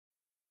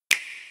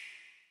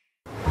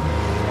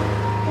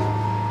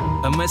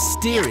a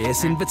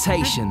mysterious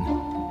invitation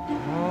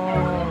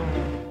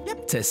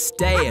to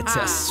stay at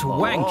a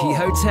swanky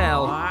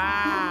hotel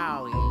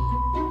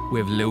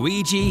with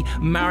Luigi,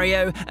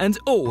 Mario, and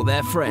all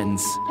their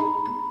friends.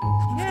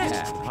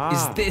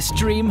 Is this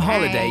dream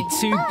holiday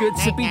too good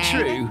to be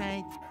true?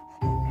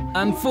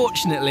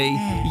 Unfortunately,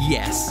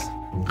 yes.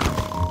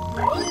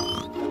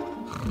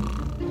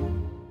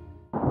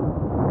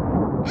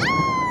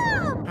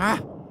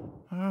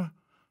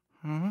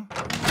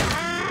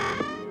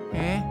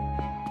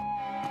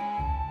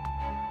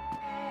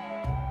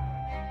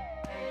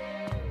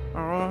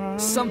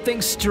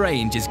 Something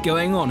strange is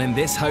going on in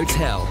this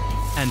hotel,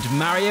 and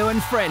Mario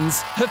and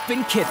friends have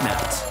been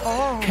kidnapped.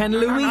 Can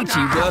Luigi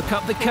work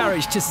up the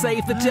courage to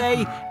save the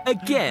day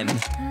again?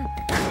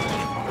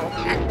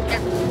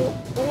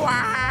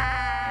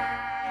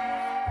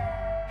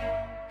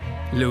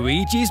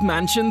 Luigi's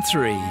Mansion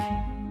 3.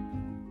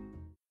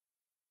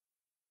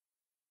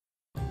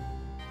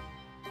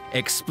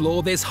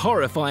 Explore this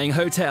horrifying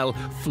hotel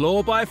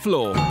floor by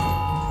floor.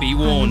 Be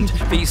warned,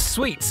 these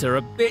suites are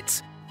a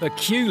bit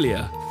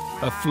peculiar.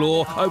 A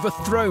floor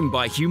overthrown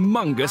by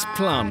humongous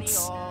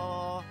plants.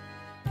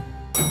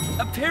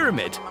 A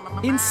pyramid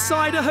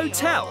inside a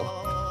hotel.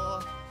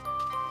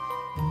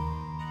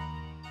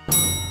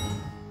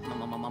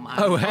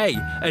 Oh hey,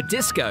 a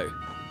disco.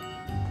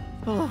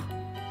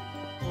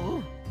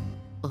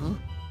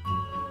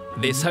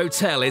 This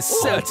hotel is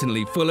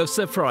certainly full of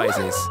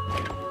surprises.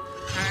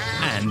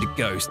 And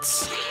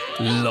ghosts.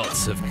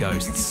 Lots of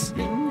ghosts.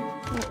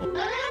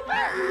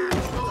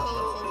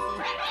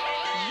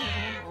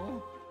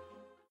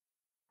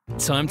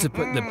 Time to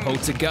put the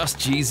Poltergust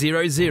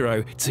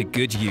G00 to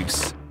good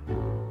use.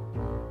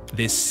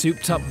 This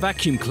souped-up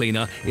vacuum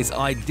cleaner is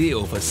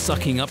ideal for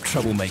sucking up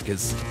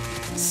troublemakers.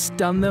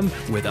 Stun them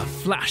with a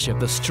flash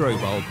of the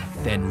strobe bulb,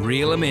 then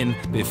reel them in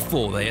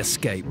before they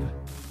escape.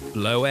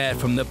 Blow air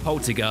from the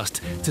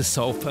Poltergust to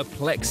solve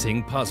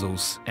perplexing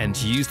puzzles, and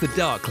use the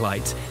dark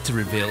light to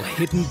reveal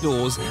hidden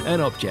doors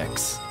and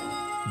objects.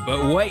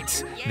 But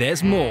wait,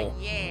 there's more.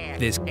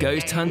 This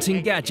ghost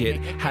hunting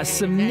gadget has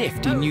some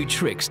nifty new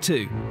tricks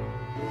too.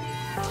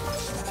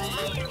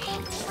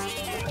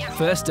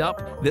 First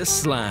up, the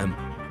slam.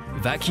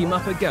 Vacuum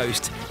up a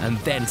ghost and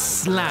then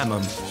slam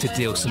them to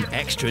deal some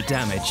extra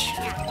damage.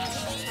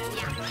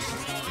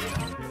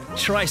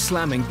 Try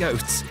slamming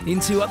ghosts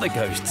into other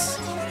ghosts.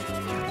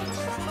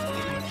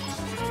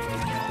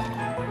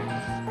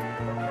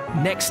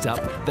 Next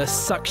up, the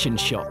suction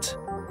shot.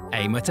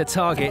 Aim at a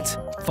target,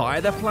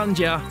 fire the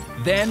plunger,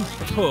 then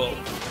pull.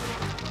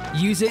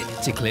 Use it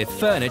to clear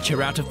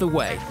furniture out of the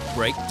way,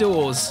 break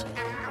doors,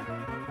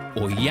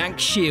 or yank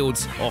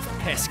shields off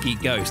pesky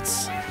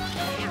ghosts.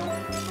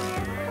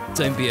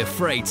 Don't be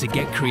afraid to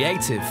get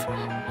creative.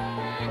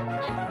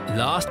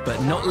 Last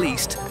but not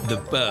least, the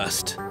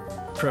burst.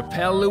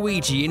 Propel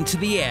Luigi into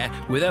the air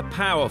with a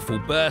powerful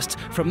burst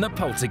from the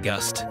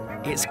Poltergust.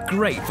 It's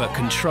great for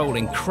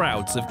controlling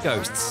crowds of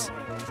ghosts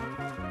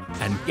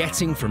and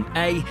getting from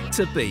A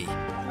to B.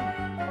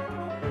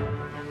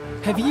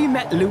 Have you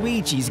met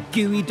Luigi's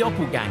gooey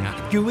doppelganger,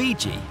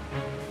 Luigi?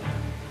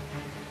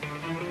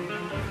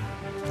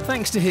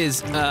 Thanks to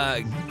his,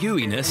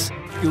 gooiness,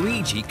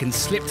 Luigi can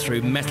slip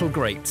through metal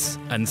grates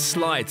and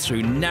slide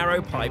through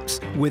narrow pipes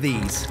with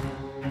ease.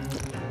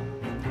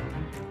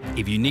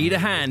 If you need a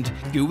hand,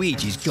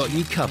 Luigi's got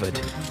you covered.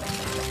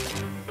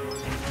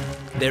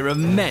 There are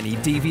many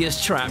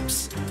devious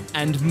traps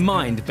and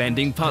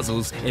mind-bending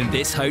puzzles in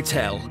this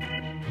hotel.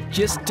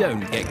 Just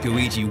don't get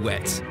Luigi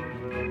wet.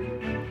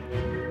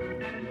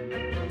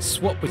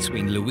 Swap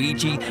between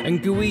Luigi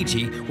and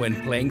Luigi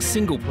when playing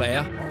single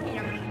player,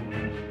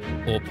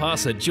 or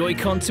pass a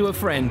Joy-Con to a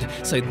friend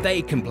so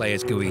they can play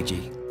as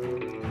Luigi.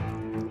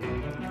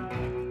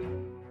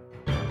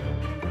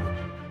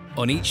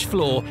 On each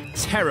floor,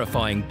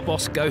 terrifying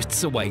boss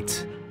ghosts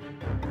await.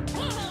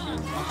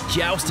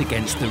 Joust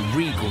against the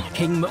regal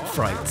King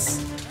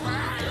McFrights.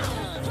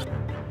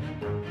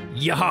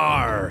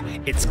 Yar!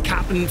 It's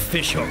Captain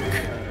Fishhook.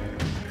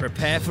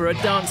 Prepare for a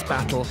dance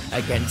battle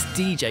against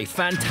DJ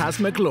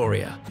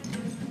Phantasmagloria.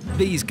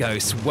 These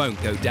ghosts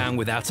won't go down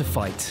without a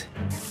fight.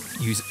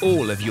 Use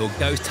all of your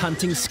ghost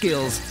hunting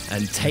skills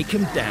and take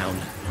them down.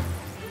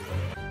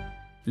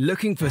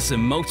 Looking for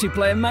some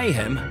multiplayer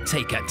mayhem?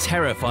 Take a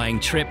terrifying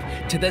trip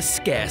to the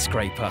Scare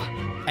Scraper.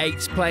 8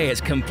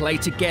 players can play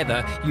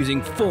together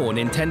using 4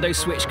 Nintendo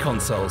Switch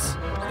consoles.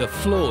 The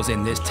floors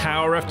in this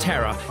Tower of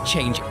Terror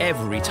change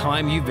every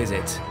time you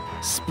visit.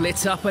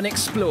 Split up and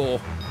explore.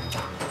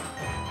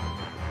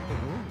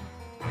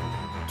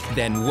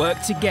 Then work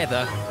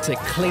together to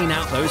clean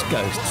out those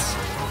ghosts.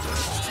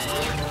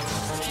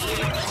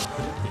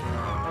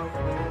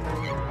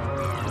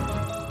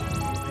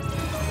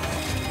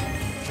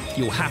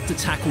 You'll have to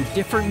tackle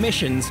different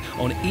missions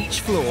on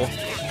each floor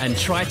and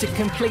try to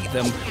complete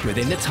them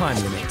within the time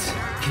limit.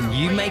 Can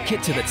you make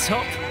it to the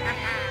top?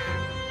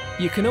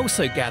 You can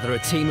also gather a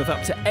team of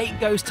up to 8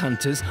 ghost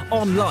hunters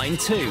online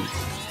too.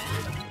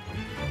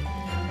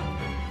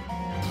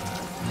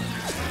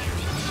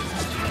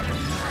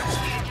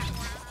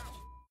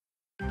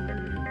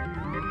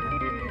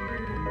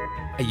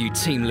 Are you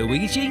Team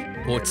Luigi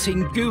or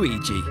Team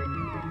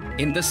Gooigi?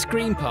 In the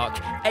Scream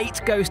Park,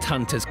 8 ghost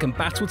hunters can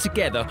battle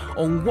together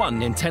on one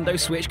Nintendo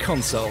Switch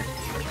console.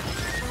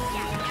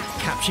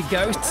 Capture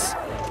ghosts,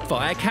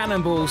 fire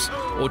cannonballs,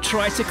 or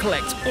try to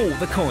collect all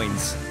the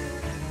coins.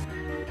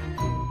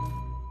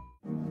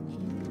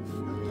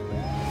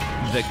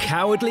 The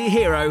cowardly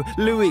hero,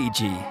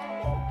 Luigi,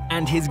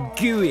 and his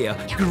gooier,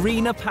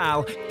 greener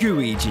pal,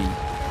 Gooigi.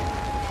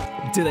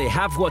 Do they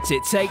have what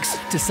it takes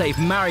to save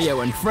Mario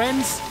and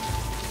friends?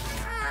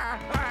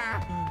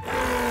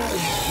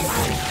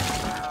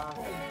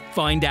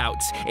 Find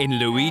out in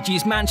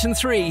Luigi's Mansion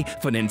 3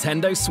 for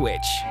Nintendo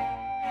Switch.